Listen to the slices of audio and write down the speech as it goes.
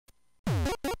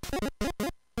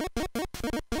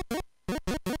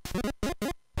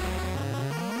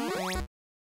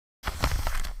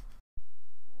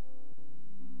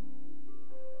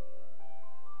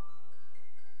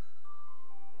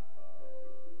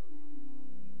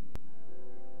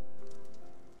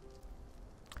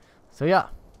So yeah.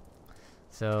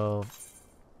 So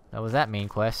that was that main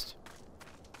quest.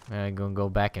 I'm gonna go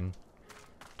back and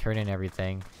turn in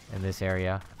everything in this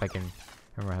area. If I can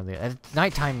remember how the... It's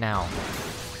nighttime now.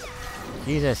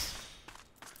 Jesus.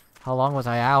 How long was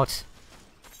I out?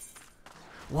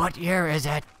 What year is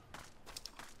it?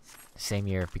 Same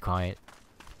year. Be quiet.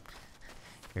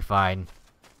 You're fine.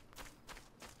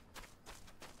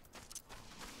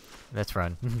 Let's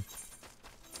run.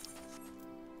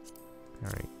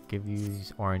 Alright. Give you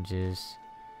these oranges.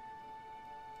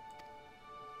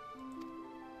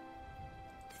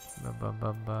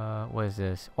 What is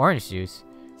this? Orange juice.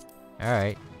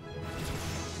 Alright.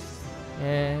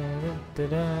 Yeah.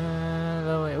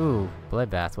 Ooh,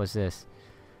 bloodbath. What's this?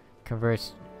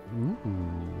 Converts.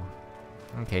 Ooh.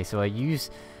 Okay, so I use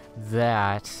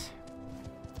that.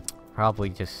 Probably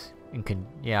just.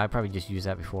 Yeah, I probably just use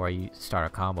that before I start a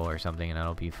combo or something, and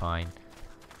that'll be fine.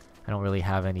 I don't really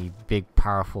have any big,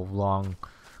 powerful, long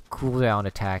cooldown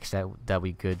attacks that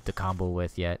we good to combo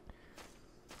with yet.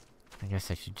 I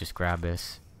guess I should just grab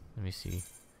this. Let me see.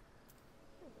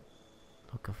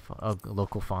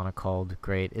 Local fauna called.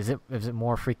 Great. Is it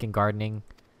more freaking gardening?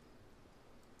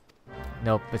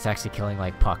 Nope, it's actually killing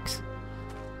like pucks.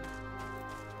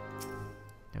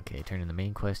 Okay, turn in the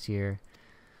main quest here.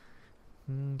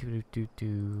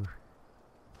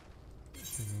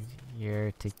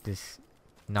 Here, take this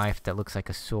knife that looks like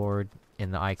a sword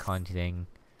in the icon thing.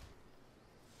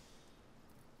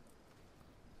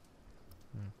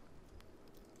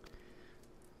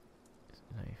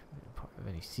 Part of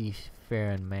any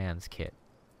seafaring man's kit.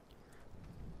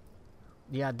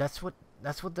 Yeah, that's what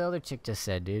the other chick just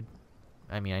said, dude.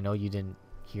 I mean, I know you didn't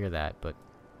hear that, but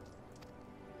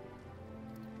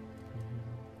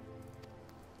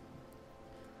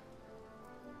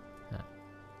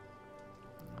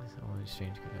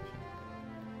strange connection.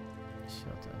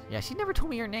 Yeah, she never told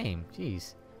me your name.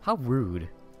 Jeez, how rude.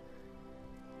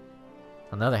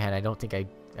 On the other hand, I don't think I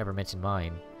ever mentioned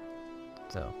mine.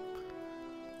 So.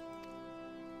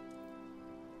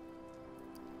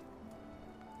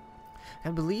 I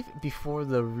believe before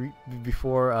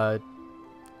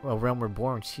Realm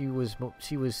Reborn, she was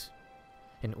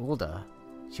in Ul'dah.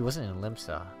 She wasn't in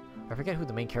Limsa. I forget who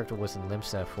the main character was in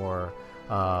Limsa for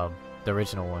the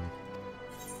original one.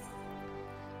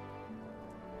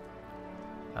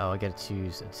 Oh, I gotta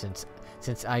choose.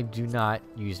 Since I do not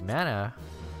use mana,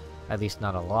 at least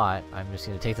not a lot, I'm just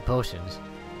gonna take the potions.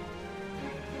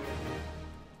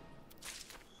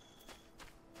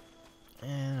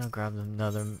 And I'll grab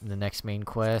the next main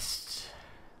quest.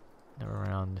 Never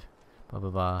around. Blah blah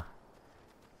blah.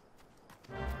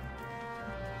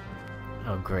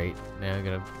 Oh great. Now I'm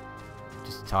gonna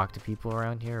just talk to people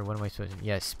around here, or what am I supposed to...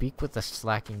 Yeah, speak with the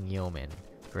slacking yeoman.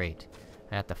 Great.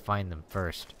 I have to find them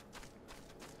first.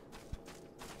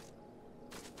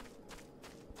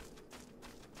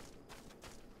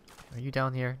 Are you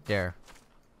down here? There.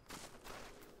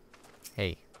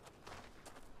 Hey.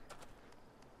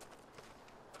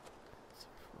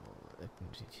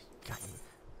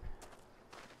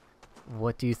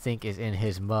 What do you think is in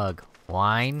his mug?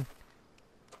 Wine?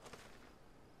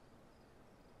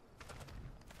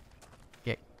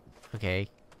 Yeah. Okay.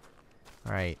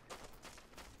 Alright.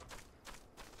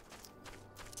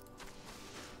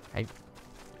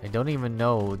 I don't even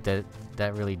know that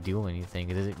really do anything.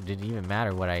 Did it even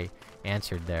matter what I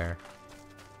answered there?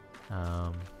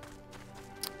 There's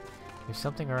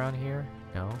something around here?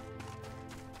 No.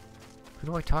 Who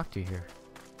do I talk to here?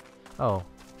 Oh.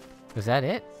 Was that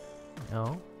it?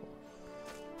 No.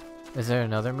 Is there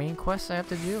another main quest I have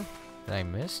to do that I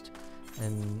missed?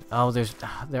 And oh,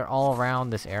 they're all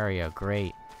around this area.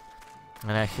 Great.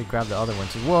 And I should grab the other one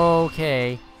too. Whoa,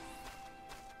 okay.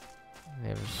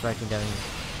 They're striking down.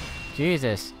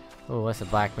 Jesus. Oh, that's a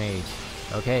black mage.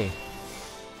 Okay.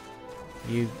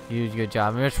 You did a good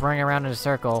job. I'm just running around in a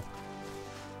circle.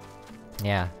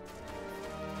 Yeah.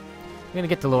 I'm gonna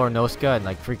get the lower Noska and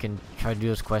like freaking try to do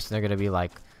this quest, and they're gonna be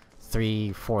like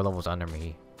 3-4 levels under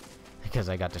me because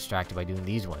I got distracted by doing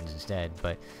these ones instead.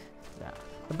 But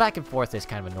the back and forth is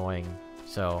kind of annoying.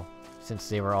 So since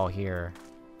they were all here,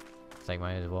 it's like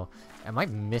might as well. Am I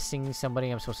missing somebody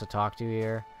I'm supposed to talk to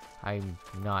here? I'm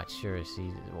not sure. Is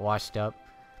he washed up?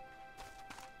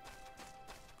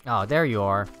 Oh, there you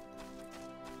are.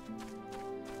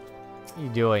 What are you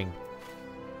doing?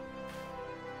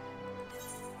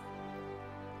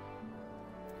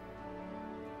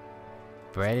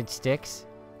 Breaded sticks?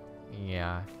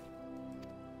 Yeah.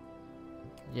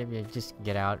 Yeah, just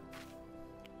get out.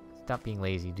 Stop being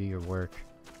lazy, do your work.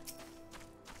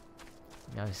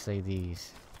 Gotta say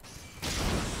these.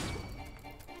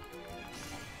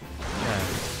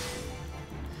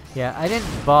 Yeah, I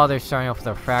didn't bother starting off with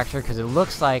a fracture because it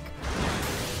looks like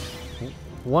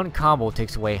one combo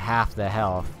takes away half the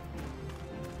health.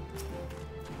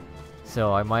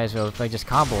 So I might as well, if I just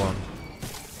combo them.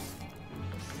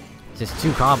 Just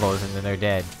 2 combos and then they're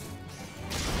dead.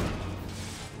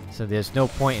 So there's no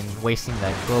point in wasting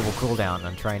that global cooldown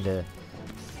on trying to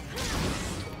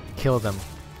kill them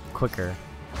quicker.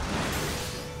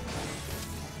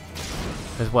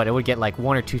 Because what, it would get like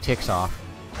 1 or 2 ticks off,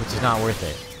 which is not worth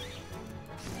it.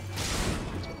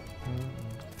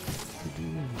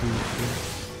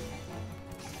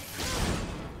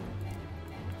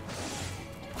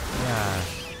 Yeah,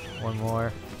 one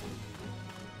more.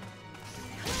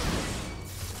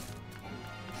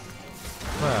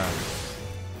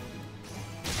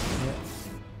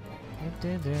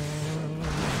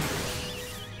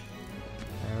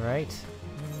 Alright.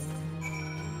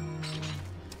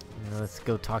 Let's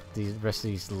go talk to the rest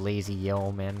of these lazy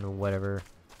yell men or whatever.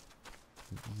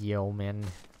 Yell men.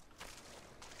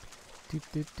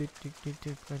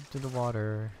 Right to the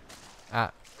water.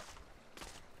 Ah.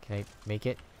 Can I make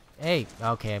it? Hey!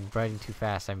 Okay, I'm riding too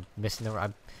fast. I'm missing the...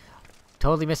 I'm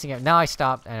totally missing it. Now I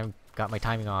stopped and I got my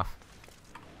timing off.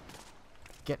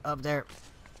 Get up there.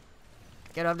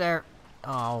 Get up there.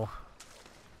 Oh.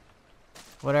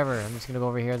 Whatever. I'm just gonna go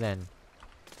over here then.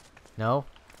 No?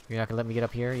 You're not gonna let me get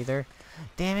up here either?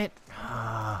 Damn it!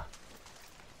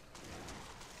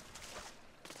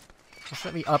 Just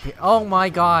let me up here. Oh my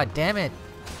god, damn it!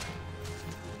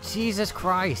 Jesus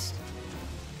Christ!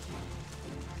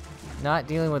 Not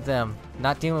dealing with them.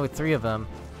 Not dealing with 3 of them.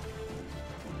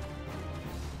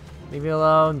 Leave me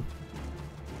alone.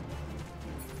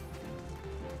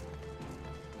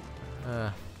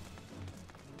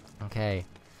 Okay.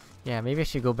 Yeah, maybe I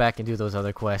should go back and do those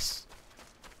other quests.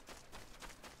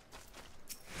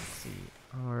 Let's see.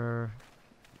 Or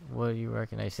what do you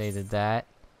reckon I say to that?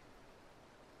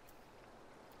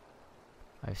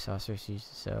 5 saucers used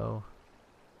to sow.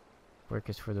 Work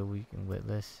is for the weak and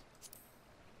witless.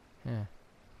 Yeah.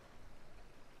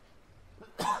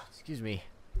 Excuse me.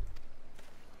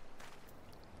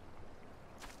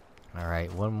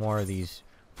 Alright, one more of these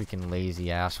freaking lazy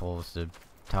assholes to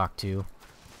talk to.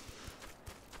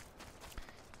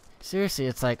 Seriously,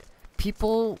 it's like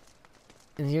people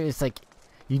in here, it's like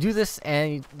you do this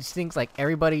and you think like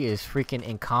everybody is freaking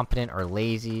incompetent or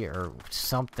lazy or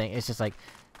something. It's just like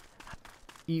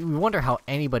you wonder how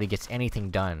anybody gets anything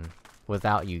done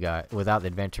without you guys, without the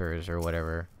adventurers or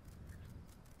whatever.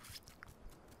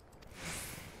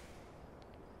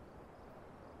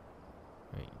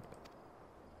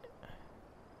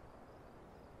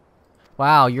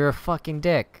 Wow, you're a fucking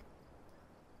dick.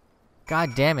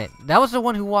 God damn it. That was the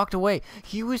one who walked away.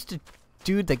 He was the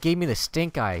dude that gave me the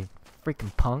stink eye.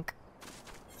 Freaking punk.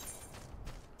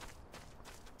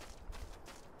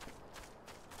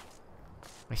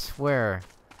 I swear.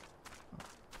 I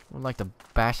would like to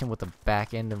bash him with the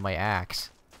back end of my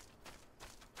axe.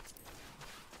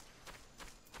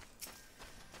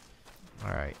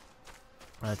 Alright.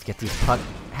 Let's get these puck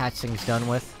hatchings done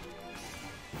with.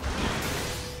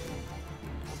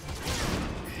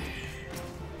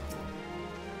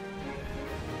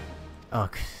 Oh,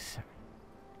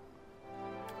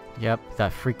 yep,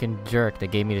 that freaking jerk that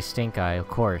gave me the stink eye, of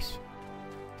course.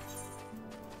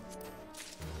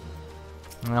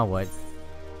 Now what?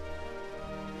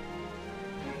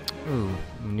 Ooh,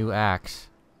 new axe.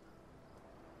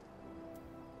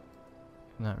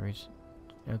 Not reach.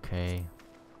 Okay.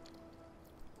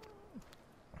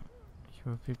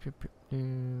 Should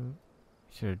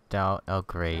have doubt. Oh,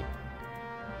 great.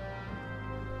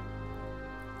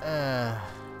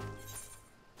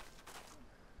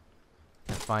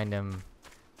 Find him.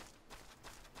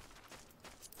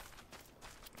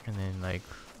 And then, like,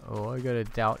 oh, I gotta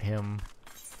doubt him.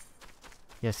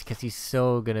 Yes, because he's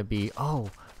so gonna be, oh,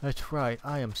 that's right,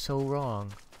 I am so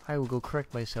wrong. I will go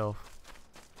correct myself.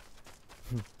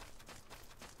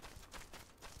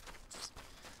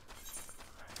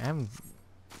 I'm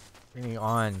getting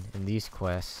on in these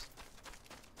quests.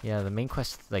 Yeah, the main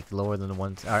quests like lower than the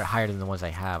ones, or higher than the ones I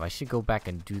have. I should go back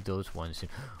and do those ones.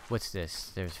 What's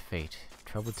this? There's fate.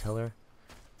 Trouble teller.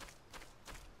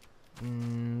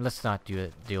 Let's not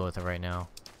deal with it right now.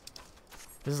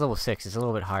 This is level 6. It's a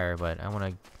little bit higher, but I want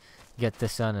to get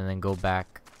this done and then go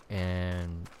back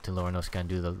and to Lower Noska and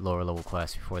do the lower level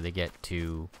quests before they get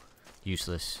too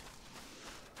useless.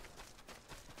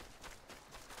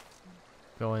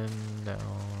 Going down.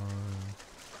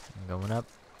 Going up.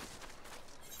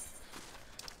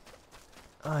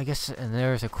 Oh, I guess, and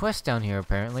there's a quest down here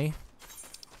apparently.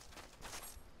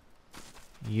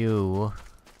 You.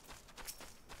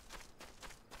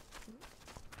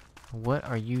 What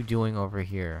are you doing over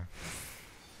here?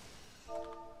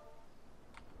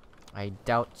 I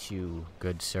doubt you,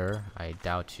 good sir. I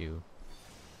doubt you.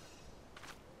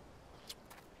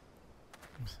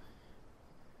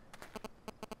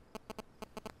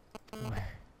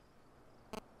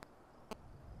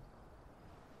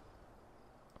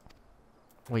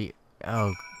 Wait,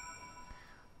 oh.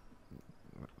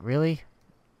 Really?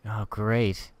 Oh,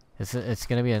 great. It's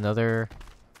gonna be another...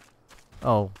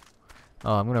 Oh.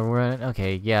 Oh, I'm gonna run...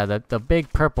 Okay, yeah, the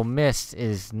big purple mist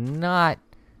is not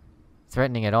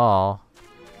threatening at all.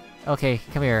 Okay,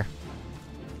 come here.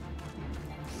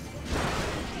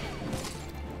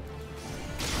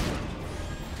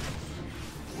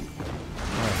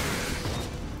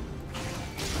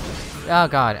 Oh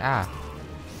god, ah.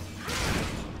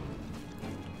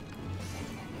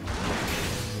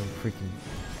 Freaking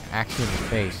axe you in the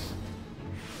face.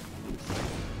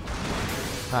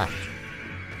 Ha.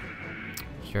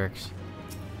 Jerks.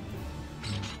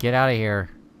 Get out of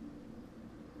here.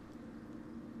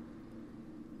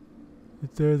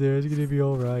 It's there, it's gonna be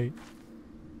alright.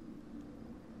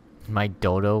 My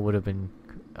dodo would have been...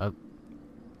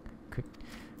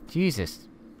 Jesus.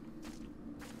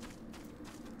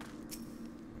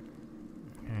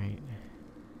 Alright.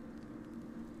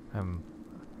 I'm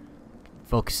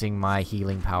focusing my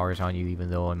healing powers on you even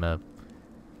though I'm a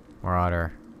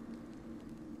marauder.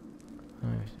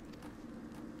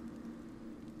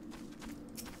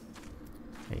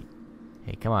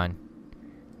 Hey, come on.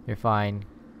 You're fine.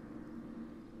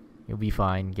 You'll be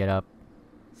fine. Get up.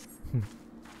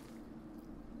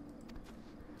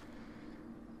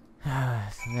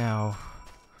 Now,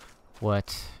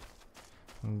 what?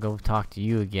 I'm gonna go talk to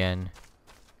you again.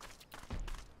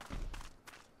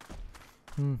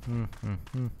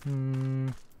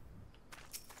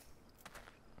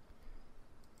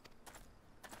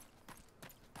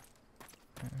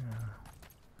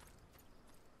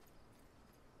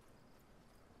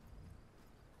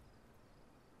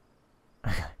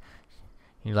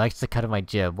 He likes the cut of my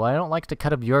jib. Well, I don't like the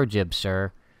cut of your jib,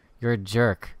 sir. You're a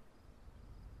jerk.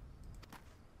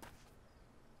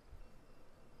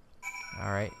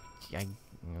 Alright.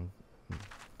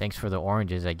 Thanks for the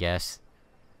oranges, I guess.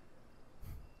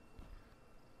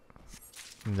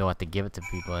 Even though I have to give it to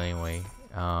people anyway.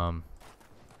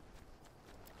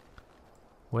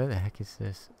 Where the heck is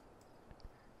this?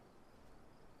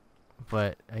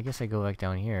 But I guess I go back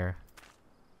down here.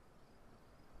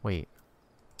 Wait.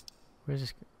 Where's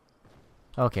this?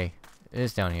 Okay. It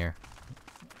is down here.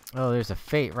 Oh, there's a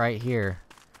fate right here.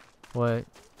 What's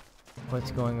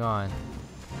going on?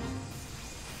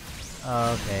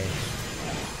 Okay.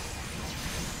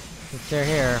 If they're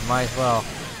here, might as well.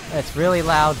 It's really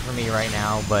loud for me right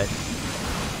now, but...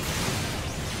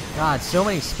 God, so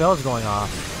many spells going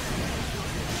off.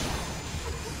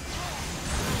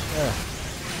 Ugh.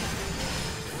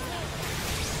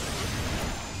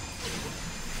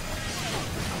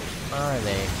 Where are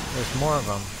they? There's more of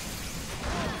them.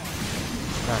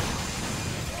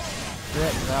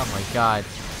 Oh my god.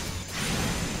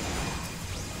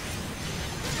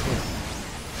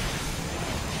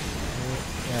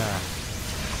 Yeah.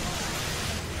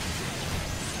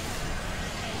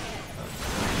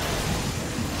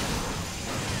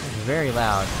 It's very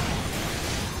loud.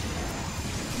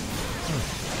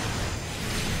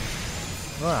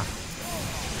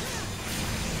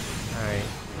 Alright.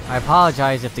 I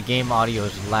apologize if the game audio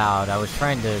is loud. I was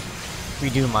trying to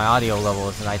redo my audio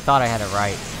levels and I thought I had it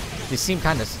right. They seemed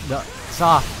kind of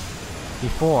soft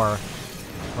before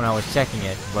when I was checking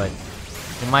it, but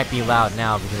it might be loud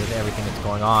now because of everything that's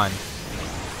going on.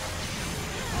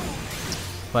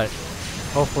 But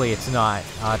hopefully it's not.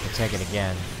 I'll have to check it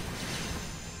again.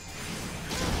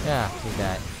 Yeah, do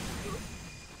that.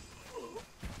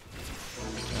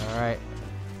 Alright.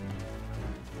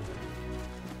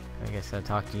 I guess I'll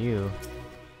talk to you.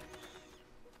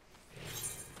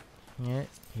 Yeah,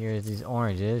 here's these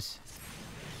oranges.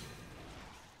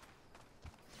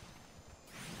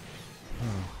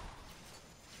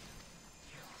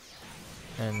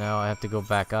 And now I have to go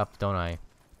back up, don't I?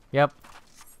 Yep.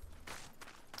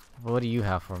 What do you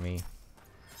have for me?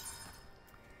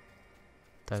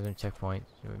 1000 checkpoints.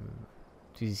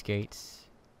 To these gates.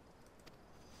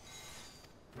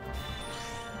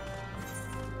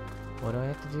 What do I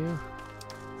have to do?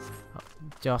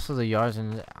 Jostle the yards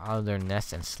out of their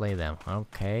nests and slay them.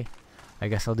 Okay. I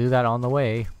guess I'll do that on the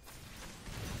way.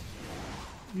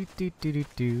 Do do do do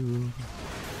do.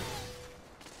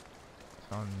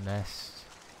 So nest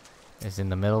is in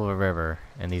the middle of a river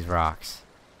and these rocks.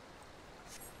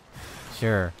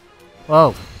 Sure.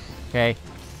 Whoa. Okay.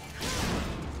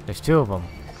 There's two of them.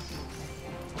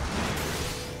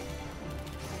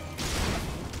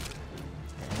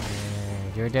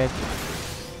 And you're dead.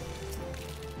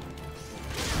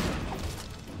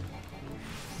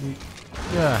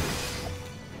 Yeah.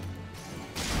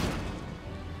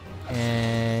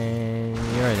 And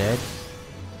you're dead.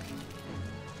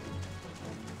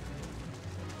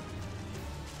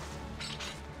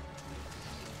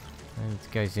 And this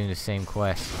guy's doing the same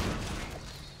quest.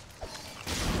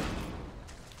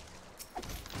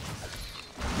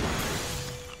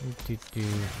 Do.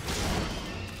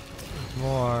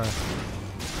 More.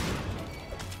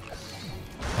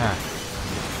 Ha.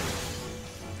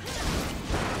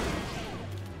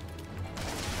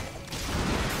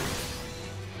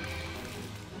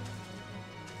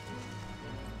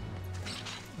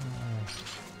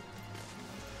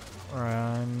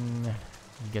 Run.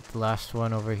 Get the last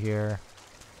one over here.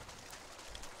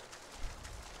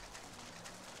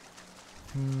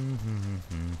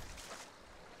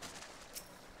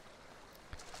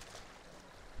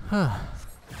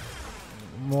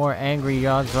 More angry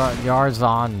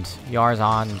Yarzons.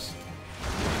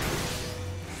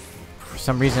 For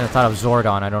some reason I thought of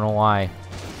Zordon, I don't know why.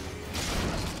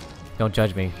 Don't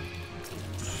judge me.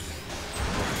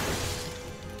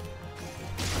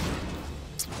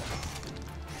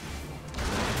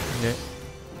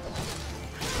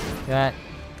 That.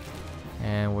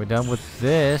 And we're done with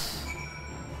this.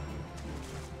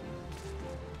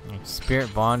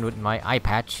 Spirit bond with my eye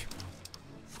patch.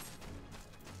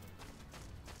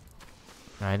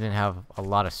 I didn't have a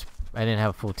lot of I didn't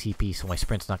have full TP, so my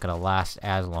sprint's not gonna last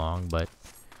as long, but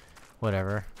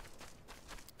whatever.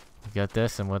 We got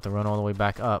this, and we'll have to run all the way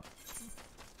back up.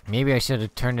 Maybe I should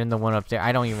have turned in the one up there.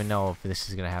 I don't even know if this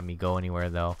is gonna have me go anywhere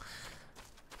though.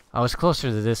 I was closer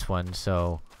to this one,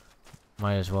 so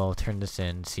might as well turn this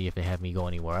in, see if they have me go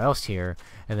anywhere else here,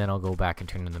 and then I'll go back and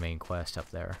turn in the main quest up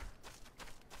there.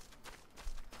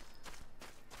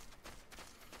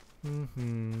 I'm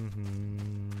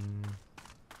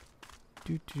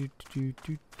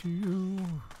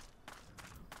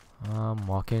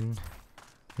walking.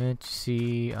 Can't you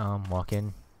see? I'm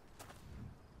walking.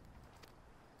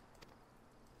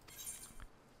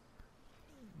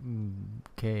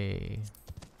 Okay.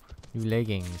 New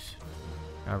leggings.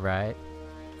 Alright.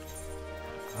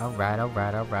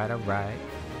 Alright.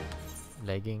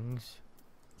 Leggings.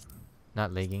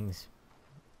 Not leggings.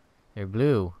 They're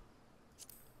blue.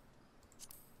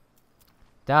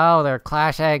 No, they're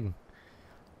clashing.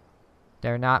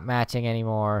 They're not matching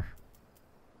anymore.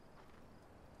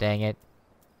 Dang it.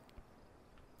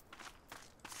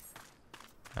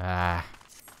 Ah.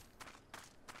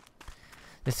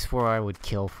 This is where I would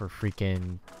kill for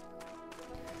freaking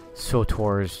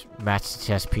Sotor's match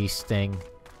chess piece thing.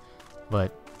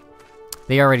 But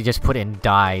they already just put in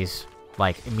dies,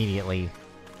 like, immediately.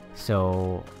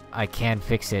 So I can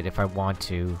fix it if I want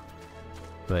to.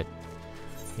 But,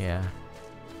 yeah.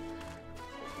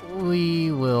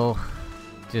 We will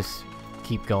just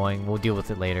keep going. We'll deal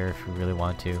with it later if we really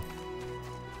want to.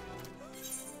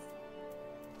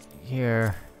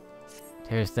 Here's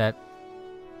that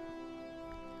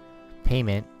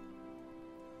payment.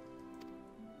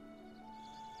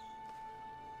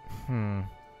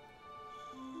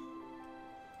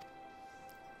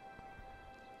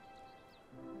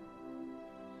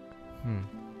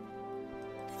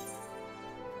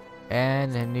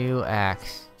 And a new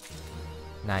axe.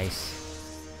 Nice.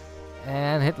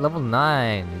 And hit level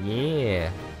 9.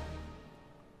 Yeah.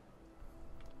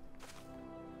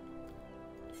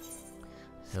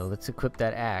 So let's equip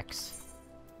that axe.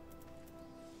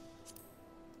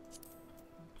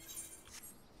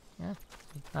 Yeah,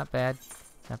 not bad.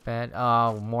 Not bad.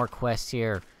 Oh, more quests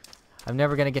here. I'm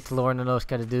never gonna get to Lord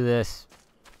Nonoska to do this.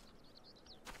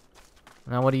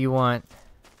 Now what do you want?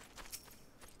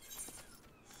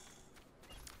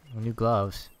 New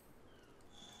gloves.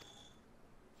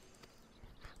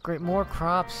 Great, more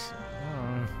crops.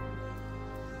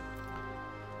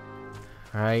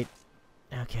 Alright.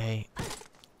 Okay.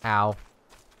 Ow.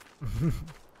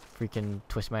 Freaking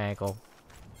twist my ankle.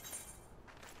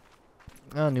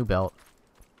 Oh, new belt.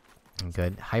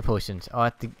 Good. High potions. Oh,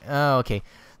 okay.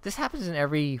 This happens in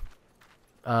every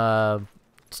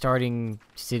starting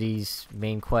city's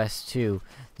main quest too.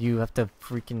 You have to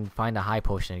freaking find a high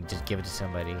potion and just give it to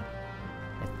somebody.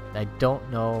 I don't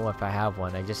know if I have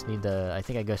one. I just need the. I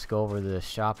think I just go over to the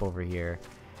shop over here,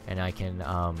 and I can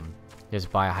just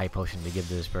buy a high potion to give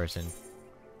to this person.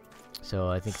 So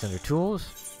I think it's under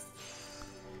tools.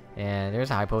 And there's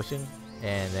a high potion.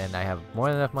 And then I have more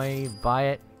than enough money to buy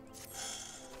it.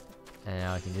 And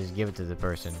now I can just give it to the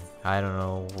person. I don't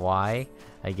know why.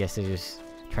 I guess they're just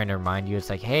trying to remind you. It's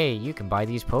like, hey, you can buy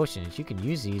these potions. You can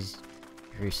use these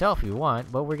for yourself if you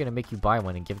want. But we're going to make you buy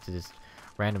one and give it to this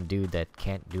random dude that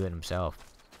can't do it himself.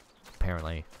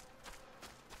 Apparently.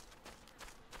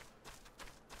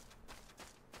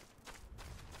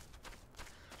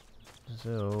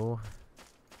 So...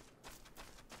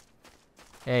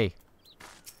 Hey.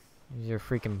 Here's your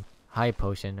freaking high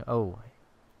potion. Oh.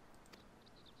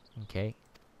 Okay.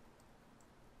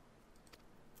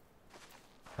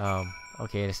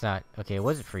 Okay, it's not. Okay, it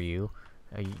wasn't for you.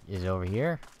 Is it over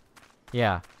here?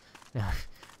 Yeah.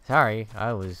 Sorry,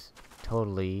 I was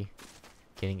totally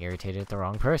getting irritated at the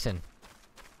wrong person.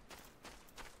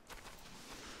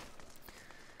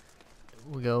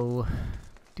 We go.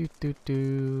 Do do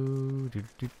do do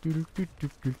do do do do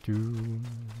do do.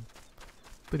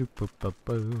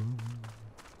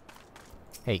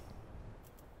 Hey.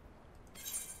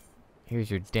 Here's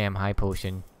your damn high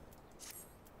potion.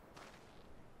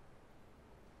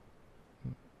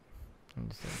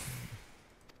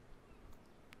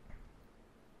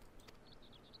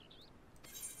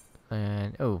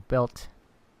 And oh, belt.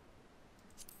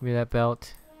 Give me that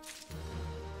belt.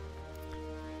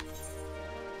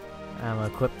 I'm gonna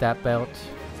equip that belt.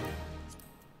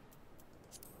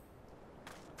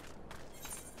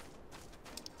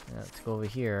 Let's go over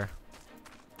here.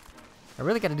 I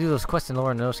really gotta do those quests in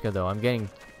Lower Noska though. I'm getting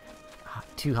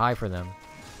too high for them.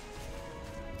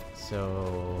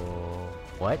 So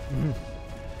what?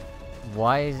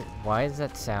 Why is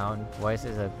that sound? Why is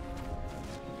this a...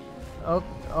 Oh,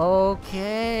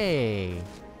 okay.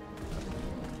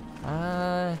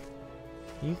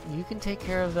 You can take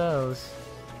care of those.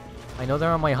 I know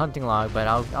they're on my hunting log, but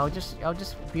I'll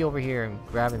just be over here and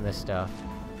grabbing this stuff.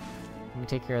 Let me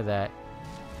take care of that.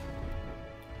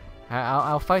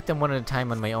 I'll fight them one at a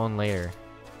time on my own later.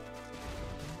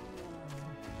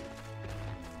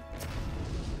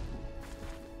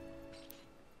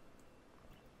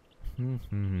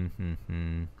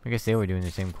 I guess they were doing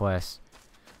the same quest.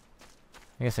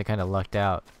 I guess I kind of lucked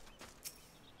out.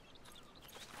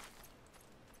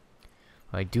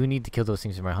 I do need to kill those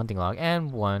things in my hunting log,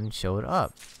 and one showed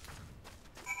up.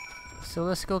 So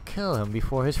let's go kill him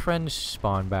before his friends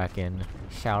spawn back in,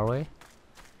 shall we?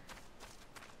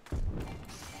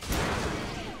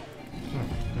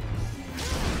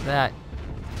 That.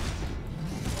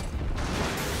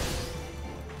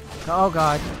 Oh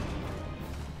god.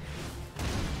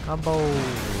 Combo.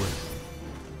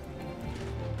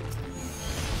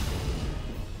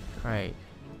 Alright.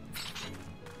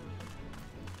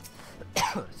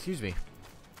 Excuse me.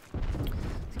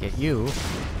 Let's get you.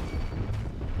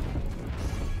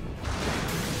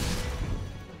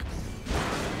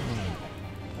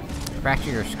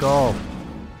 Fracture your skull.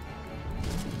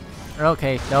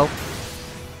 Okay, nope.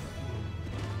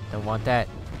 Don't want that.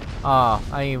 Oh,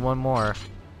 I need one more.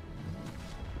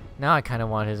 Now I kind of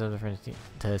want his other friends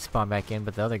to spawn back in,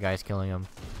 but the other guy's killing him.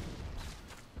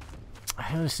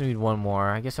 I just need one more.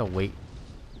 I guess I'll wait.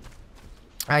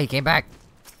 Ah, he came back.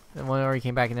 The one already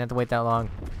came back and didn't have to wait that long.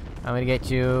 I'm gonna get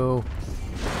you.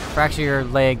 Fracture your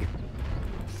leg.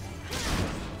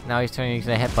 Now he's turning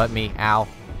to headbutt me. Ow.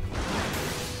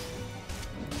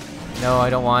 No, I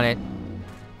don't want it.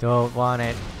 Don't want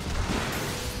it.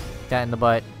 That in the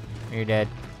butt. You're dead.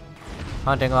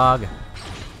 Hunting log.